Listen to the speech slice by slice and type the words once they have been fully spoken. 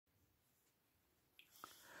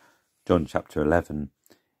John chapter 11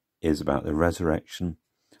 is about the resurrection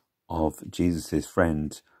of Jesus'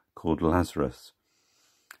 friend called Lazarus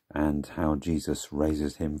and how Jesus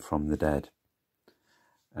raises him from the dead.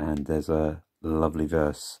 And there's a lovely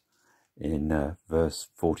verse in verse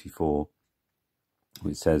 44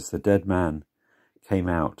 which says, "The dead man came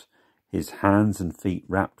out, his hands and feet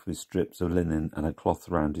wrapped with strips of linen and a cloth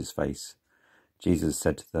around his face. Jesus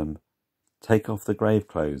said to them, 'Take off the grave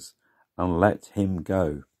clothes and let him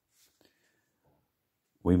go.'"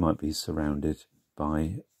 We might be surrounded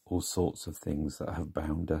by all sorts of things that have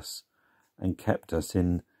bound us and kept us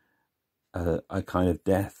in a kind of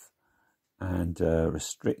death and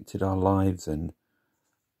restricted our lives, and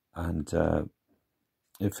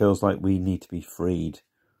it feels like we need to be freed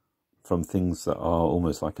from things that are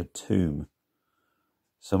almost like a tomb.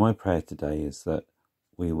 So my prayer today is that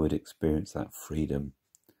we would experience that freedom,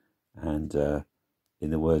 and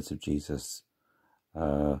in the words of Jesus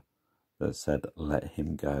that said, "Let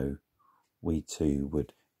him go," we too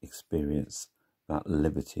would experience that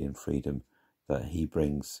liberty and freedom that he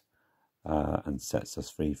brings and sets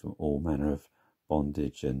us free from all manner of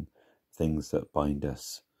bondage and things that bind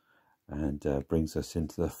us, and brings us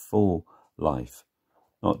into the full life,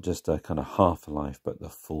 not just a kind of half life, but the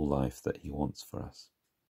full life that he wants for us.